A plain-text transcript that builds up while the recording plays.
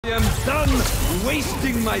I am done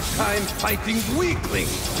wasting my time fighting weaklings.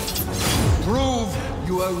 Prove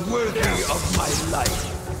you are worthy of my life.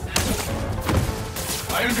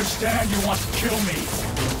 I understand you want to kill me,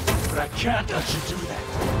 but I can't let you do that.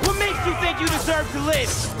 What makes you think you deserve to live?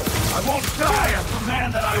 I won't die as the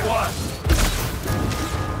man that I was.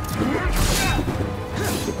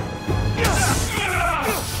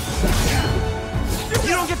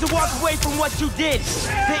 You don't get to walk away from what you did.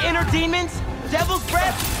 The inner demons, Devil's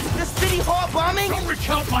Breath, the City Hall bombing. Don't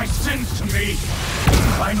recount my sins to me.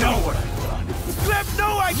 I know what I've done. You have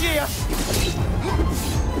no idea.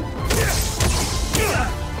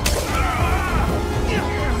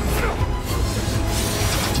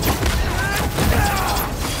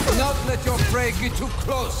 Do not let your prey get too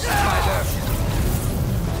close, Spider.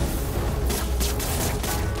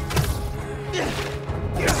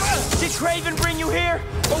 Did Kraven bring you here,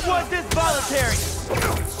 or was this voluntary?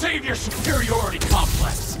 Save your superiority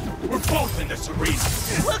complex. We're both in this arena.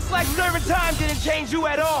 Looks like serving time didn't change you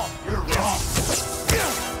at all. You're wrong.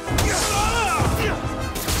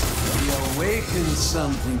 We awaken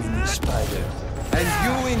something in the Spider, and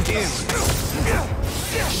you in him.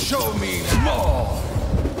 Show me more.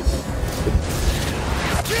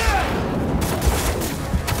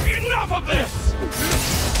 Enough of this!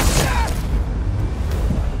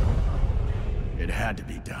 It had to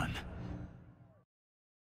be done.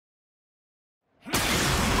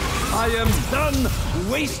 I am done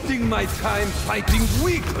wasting my time fighting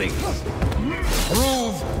weaklings.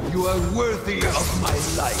 Prove you are worthy of my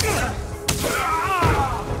life.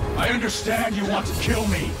 I understand you want to kill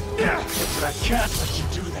me, but I can't let you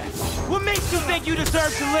do that. What makes you think you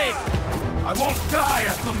deserve to live? I won't die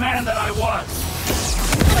as the man that I was.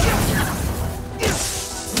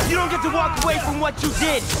 You don't get to walk away from what you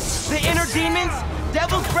did. The inner demons,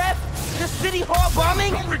 Devil's Breath, the City Hall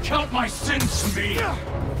bombing. Don't recount my sins to me.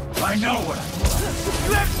 I know what I was.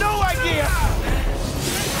 You have no idea.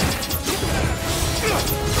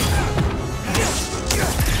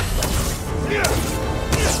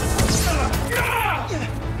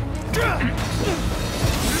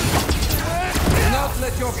 Do not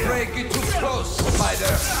let your prey get too close,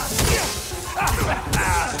 Spider.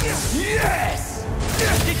 Yes!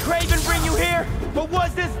 Did Kraven bring you here, or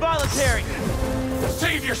was this voluntary?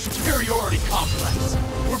 Save your superiority complex.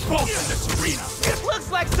 We're both in this arena. Looks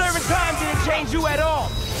like serving time didn't change you at all.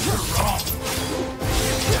 You're wrong.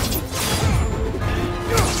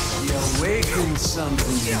 We awaken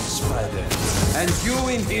something in the Spider, and you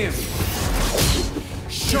in him.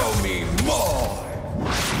 Show me more.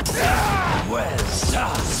 Well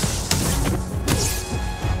done.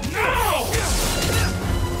 No!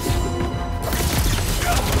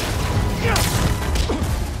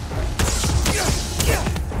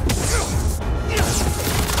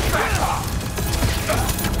 Back off!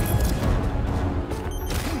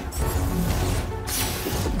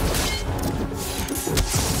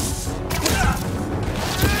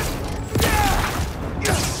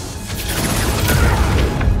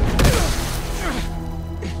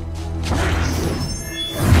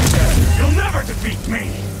 You'll never defeat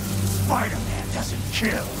me! Spider-Man doesn't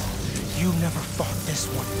kill. You never fought this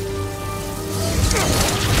one.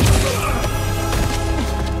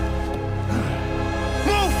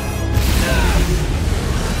 Move!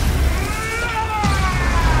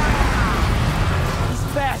 He's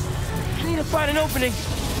fast. I need to find an opening.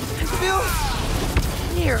 Bill?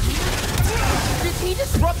 Here. Did he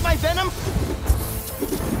disrupt my venom?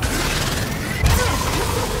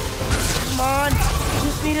 Come on.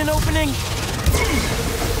 Just need an opening.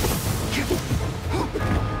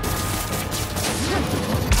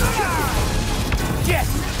 Yes!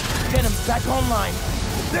 Venom's back online.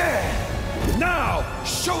 There! Now,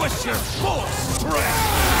 show us your full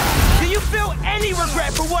strength! Do you feel any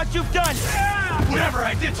regret for what you've done? Whatever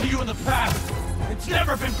I did to you in the past, it's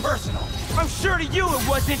never been personal. I'm sure to you it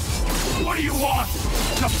wasn't. What do you want?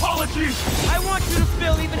 An apology? I want you to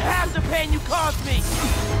feel even half the pain you caused me.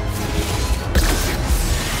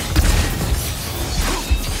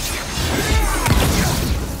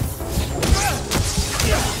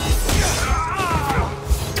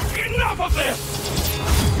 Enough of this!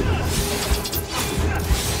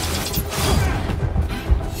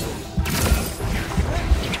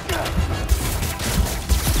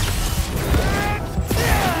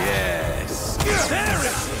 Yes! There it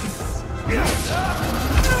is!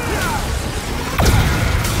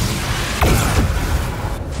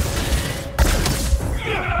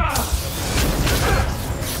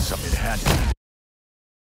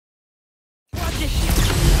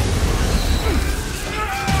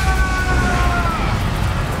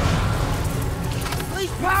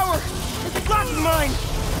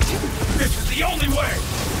 the only way!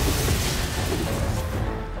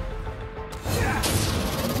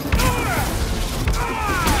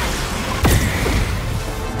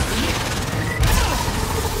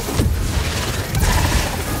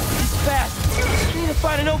 He's fast. I need to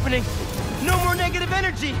find an opening. No more negative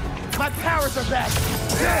energy. My powers are back.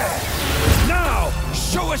 Now,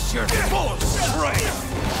 show us your full strength!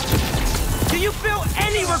 Do you feel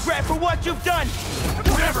any regret for what you've done?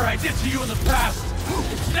 Whatever I did to you in the past,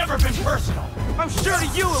 it's never been personal. I'm sure to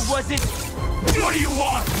you it wasn't. What do you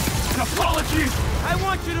want? An apology? I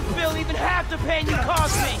want you to feel even half the pain you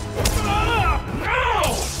caused me.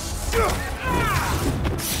 No!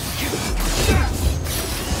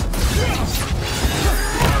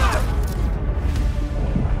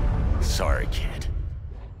 Sorry, kid.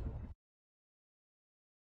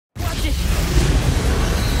 Watch it.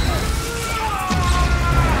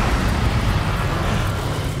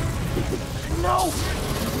 No!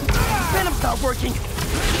 Venom's not working.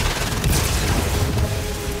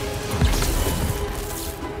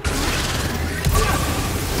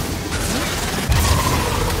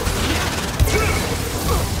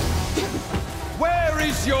 Where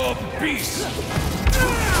is your beast? He's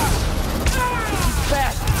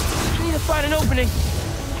fast. I need to find an opening.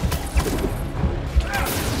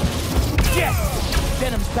 Yes!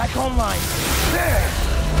 Venom's back online. There!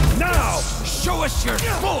 Now, show us your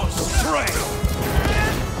full strength!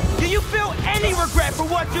 Do you feel any regret for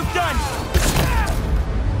what you've done?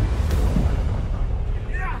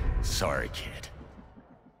 Sorry, kid.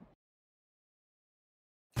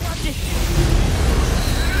 Watch it.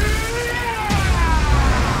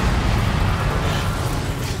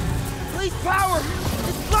 Please, power!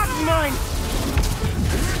 It's blocking mine!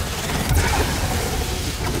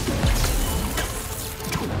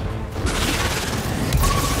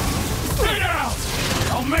 Stay down!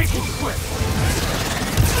 I'll make it quick!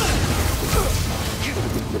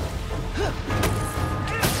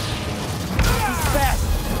 He's fast.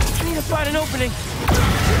 I need to find an opening.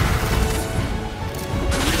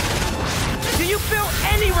 Do you feel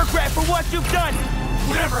any regret for what you've done?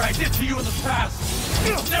 Whatever I did to you in the past,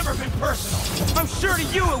 it's never been personal. I'm sure to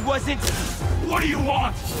you it wasn't. What do you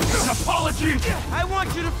want? An apology? I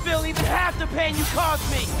want you to feel even half the pain you caused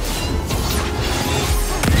me.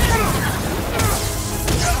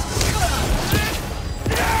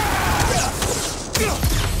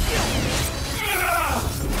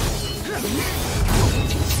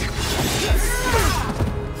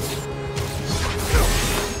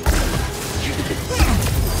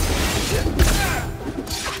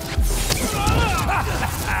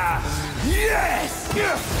 Yes!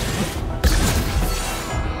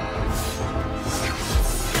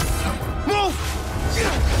 Move!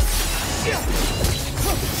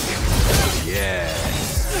 Yes!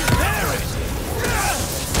 There it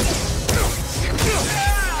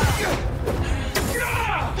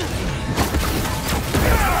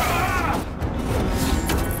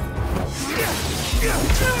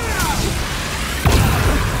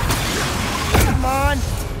Come on!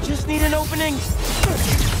 Just need an opening.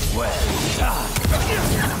 Well done!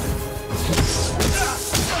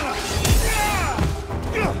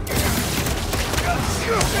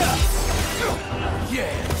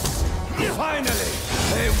 Yes! Finally!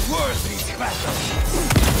 A worthy battle!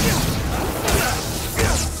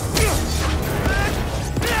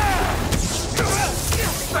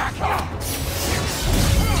 Back off!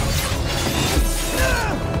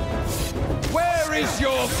 Where is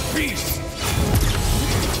your beast?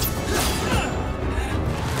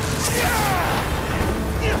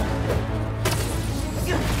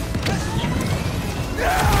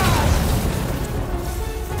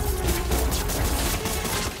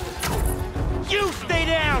 You stay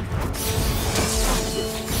down!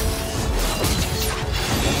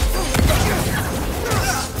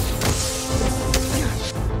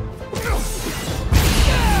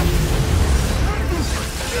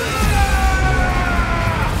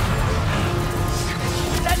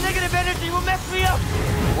 That negative energy will mess me up!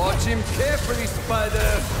 Watch him carefully,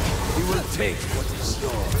 Spider. He will take what is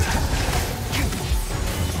yours.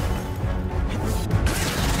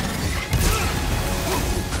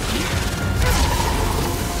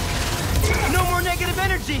 No more negative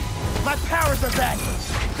energy! My powers are back!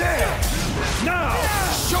 There! Now,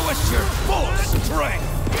 show us your full strength!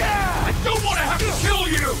 I don't want to have to kill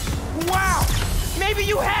you! Wow! Maybe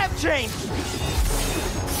you have changed!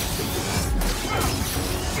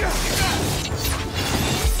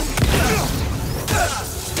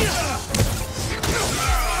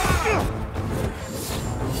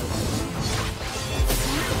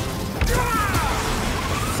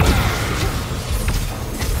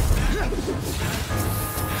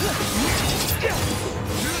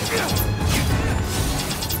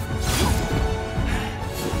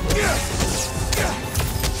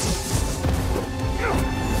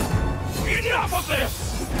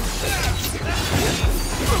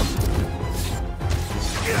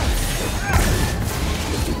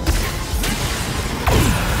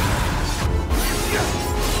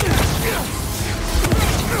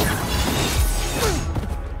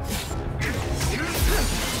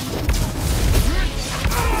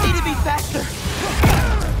 faster!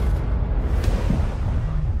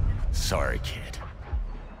 Sorry, kid.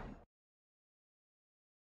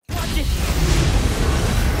 Watch it!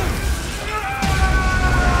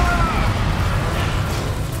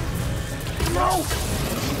 No!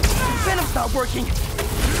 Venom's not working!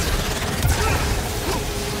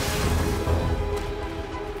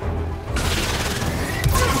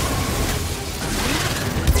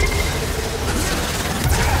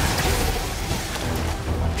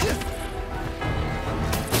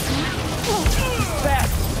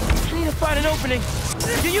 Find an opening.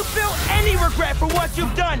 Do you feel any regret for what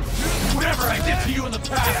you've done? Whatever I did to you in the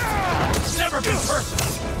past, it's never been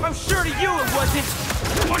personal. I'm sure to you it wasn't.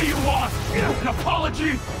 What do you want? An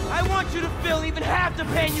apology? I want you to feel even half the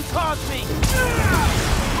pain you caused me.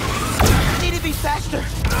 You need to be faster.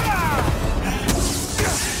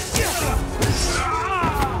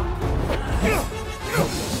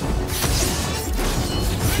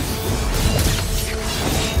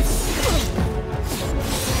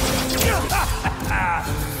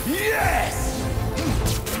 Yes!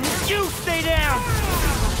 You stay down!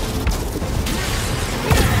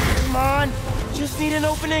 Come on, just need an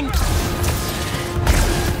opening.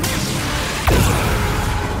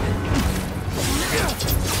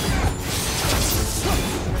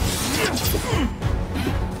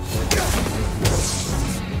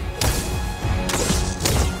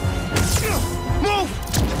 Move!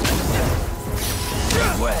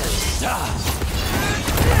 Well done!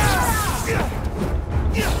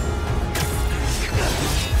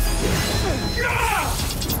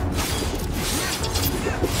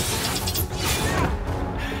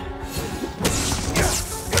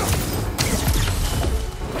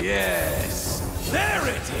 Yes, there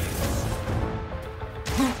it is.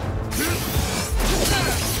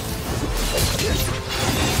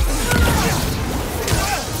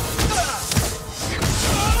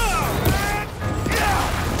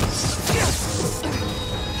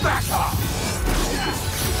 Back off.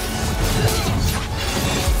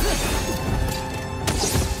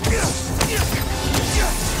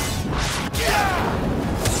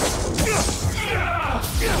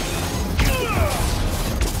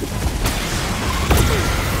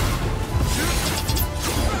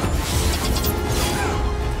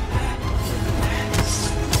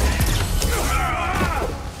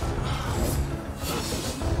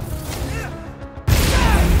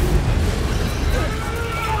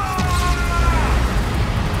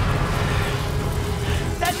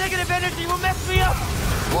 That negative energy will mess me up!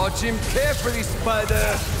 Watch him carefully,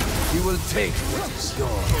 Spider. He will take what is yours.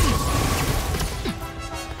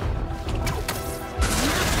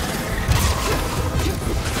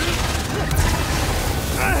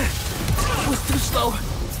 Was too slow.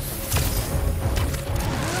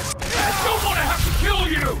 I don't want to have to kill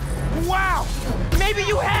you! Wow! Maybe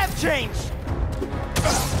you have changed!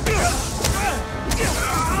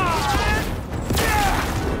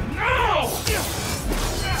 No!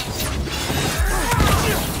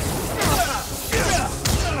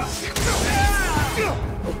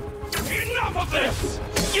 Enough of this!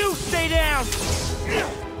 You stay down!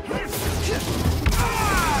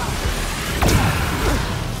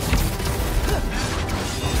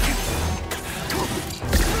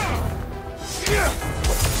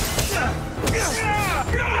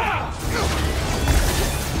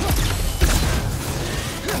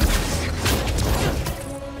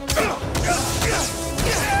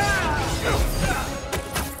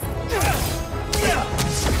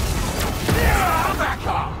 Back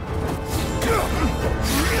off!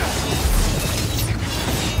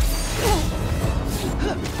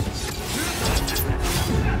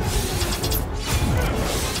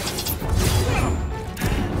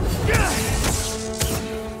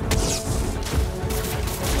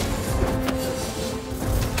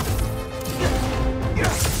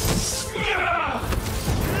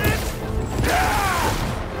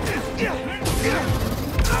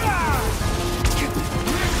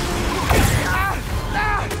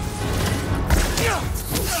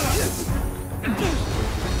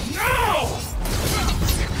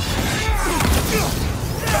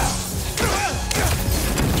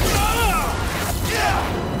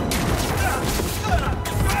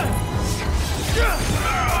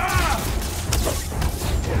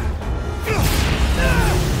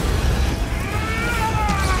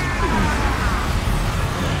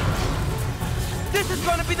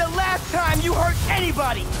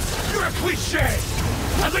 anybody! You're a cliche!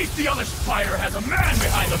 At least the other spider has a man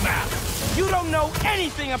behind the mask! You don't know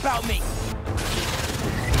anything about me!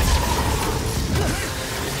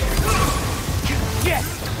 Yes!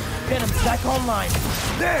 Venom's back online.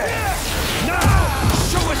 There! Now,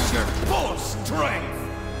 show us your full strength!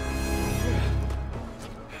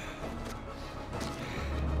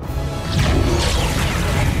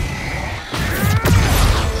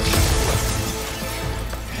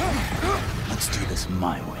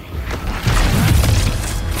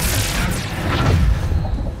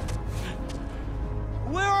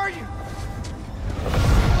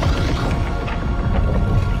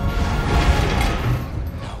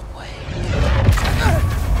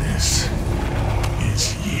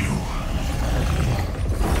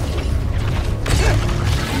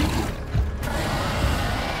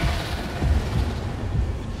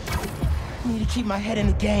 keep my head in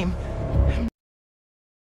the game.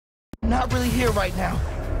 I'm not really here right now.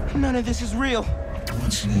 None of this is real.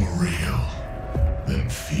 What's more real than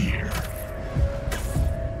fear?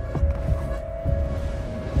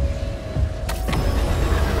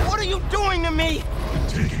 What are you doing to me?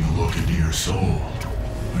 Taking a look into your soul,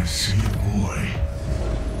 I see a boy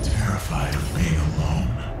terrified of being alone,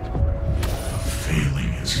 of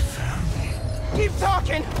failing his family. Keep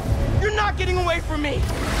talking! You're not getting away from me!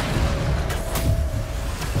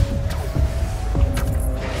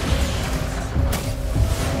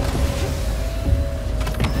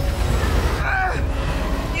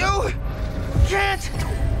 You can't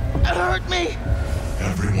hurt me!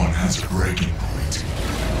 Everyone has a breaking point,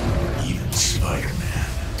 even Spider-Man.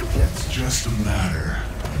 It's just a matter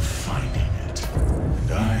of finding it.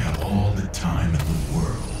 And I have all the time in the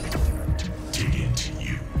world to dig into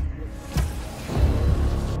you.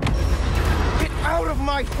 Get out of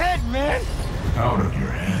my head, man! Out of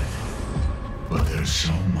your head. But there's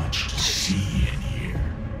so much to see in here.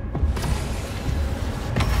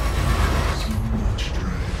 So much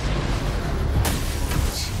dread.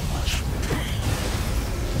 So much pain.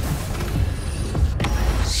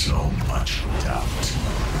 So much doubt.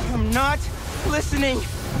 I'm not listening!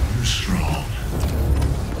 You're strong.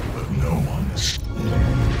 But no one is.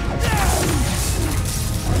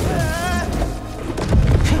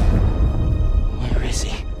 Where is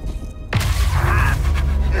he?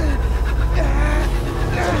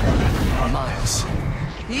 Miles.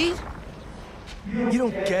 Pete? You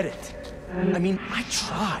don't get it. I mean, I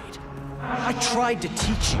tried. I tried to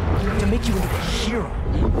teach you, to make you into a hero.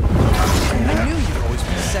 I knew you'd always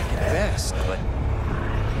be second best, but...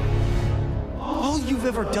 all you've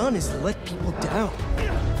ever done is let people down.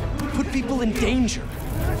 Put people in danger.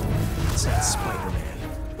 It's not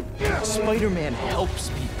Spider-Man. Spider-Man helps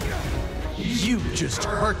people. You just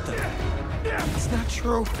hurt them. It's not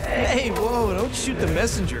true. Hey, whoa, don't shoot the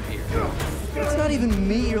messenger here. It's not even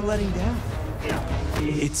me you're letting down.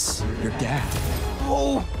 It's your dad.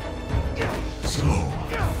 Oh! So,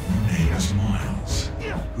 your name is Miles.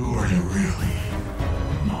 Who are you really,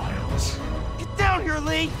 Miles? Get down here,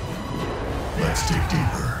 Lee! Let's dig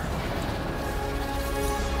deeper.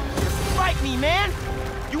 Fight me, man!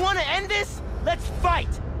 You want to end this? Let's fight!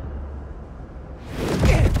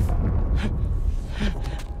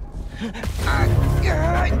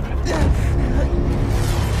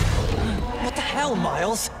 What the hell,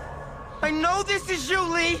 Miles? I know this is you,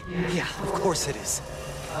 Lee! Yeah, of course it is.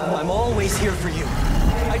 I'm always here for you.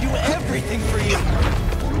 I do everything for you.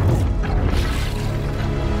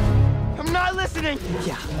 I'm not listening!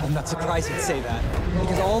 Yeah, I'm not surprised you'd say that.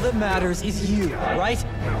 Because all that matters is you, right?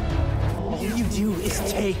 All you do is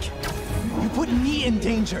take. You put me in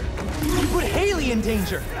danger. You put Haley in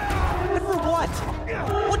danger. And for what?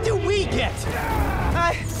 What do we get?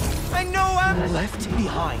 I know I'm... Left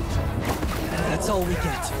behind. That's all we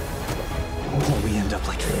get. Or we end up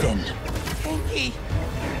like Finn. Ganke!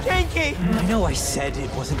 Ganke! I know I said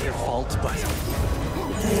it wasn't your fault, but...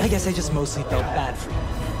 I guess I just mostly felt bad for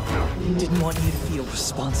you. Didn't want you to feel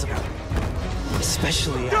responsible.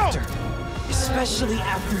 Especially after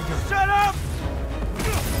your... Shut up!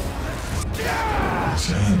 This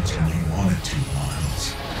ends when you want it to,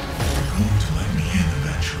 Miles. You're going to let me in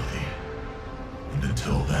eventually. And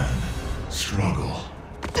until then, struggle.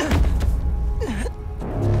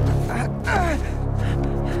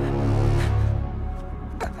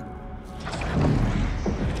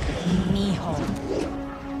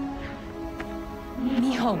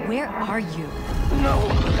 Mijo, where are you? No!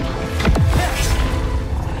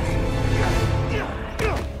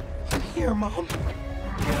 I'm here, Mom.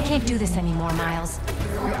 I can't do this anymore, Miles.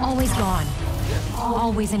 You're always gone.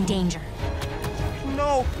 Always in danger.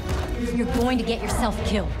 No! You're going to get yourself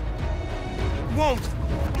killed. Won't!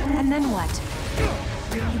 And then what?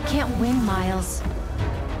 You can't win, Miles.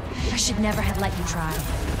 I should never have let you try.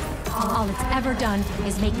 All it's ever done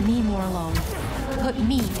is make me more alone. Put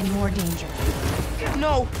me in more danger.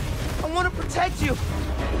 No! I want to protect you!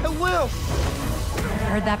 I will!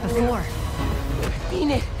 Heard that before. I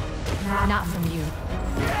mean it! Not from you.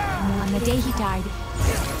 On the day he died,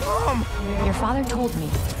 Mom! your father told me,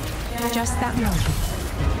 just that moment,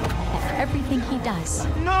 that everything he does...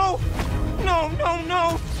 No! No, no,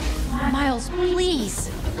 no! Miles, please!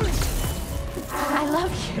 I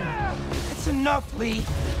love you. That's enough, Lee!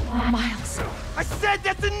 Miles. I said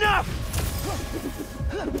that's enough!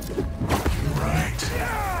 You're right.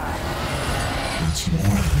 It's more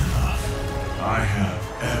than enough. I have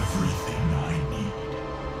everything I need.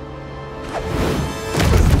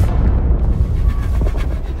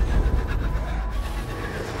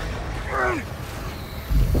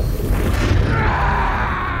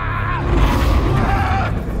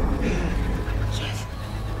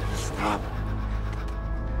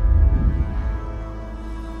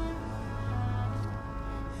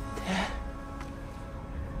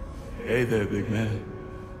 Hey there, big man.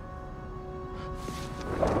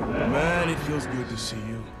 Man, it feels good to see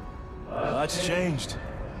you. Lots changed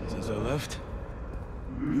since I left.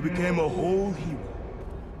 You became a whole hero.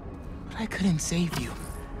 But I couldn't save you.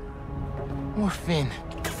 Or Finn.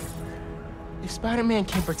 If Spider-Man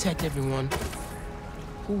can protect everyone,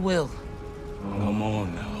 who will? Come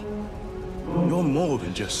on now. You're more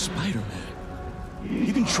than just Spider-Man.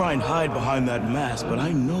 You can try and hide behind that mask, but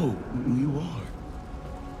I know who you are.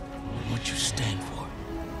 And what you stand for.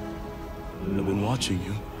 I've been watching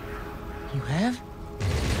you. You have?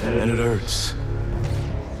 And it hurts.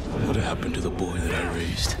 What happened to the boy that I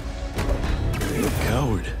raised? You're a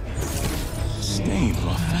coward. Stain on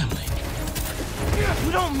our family.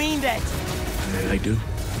 You don't mean that! I do.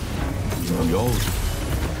 We all do.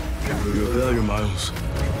 You're a failure, Miles.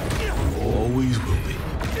 Always will be.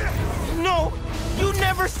 No! You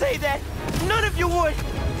never say that! None of you would!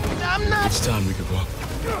 I'm not... It's time to give up.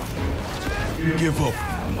 Give up,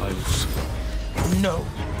 Miles. No.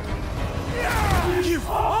 Give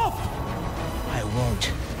up! I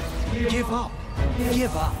won't. Give up.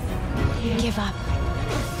 Give up. Give up.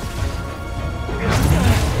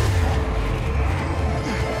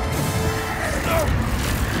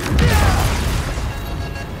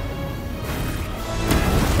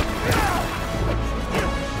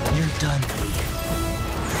 You're done, Lee.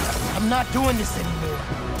 I'm not doing this anymore.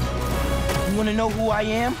 You wanna know who I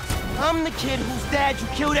am? I'm the kid whose dad you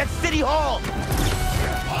killed at City Hall!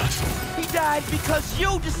 What? He died because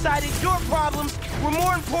you decided your problems were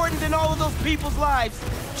more important than all of those people's lives.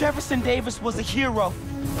 Jefferson Davis was a hero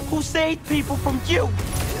who saved people from you.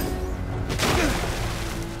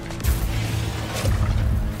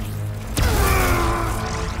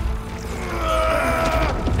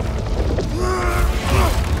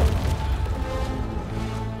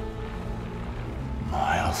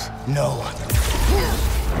 Miles. No.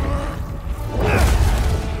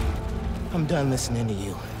 I'm done listening to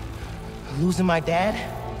you. Losing my dad?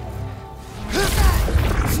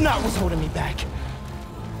 It's not what's holding me back.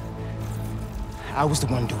 I was the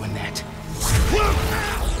one doing that.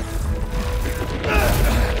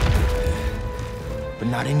 But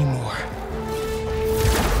not anymore.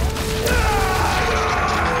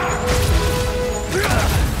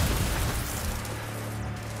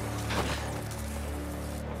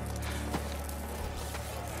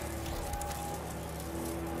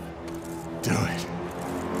 Do it.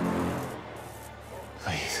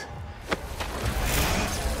 Please.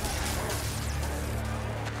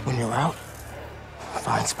 When you're out,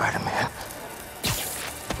 find Spider-Man.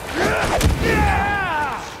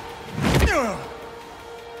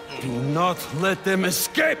 Do not let them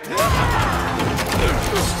escape!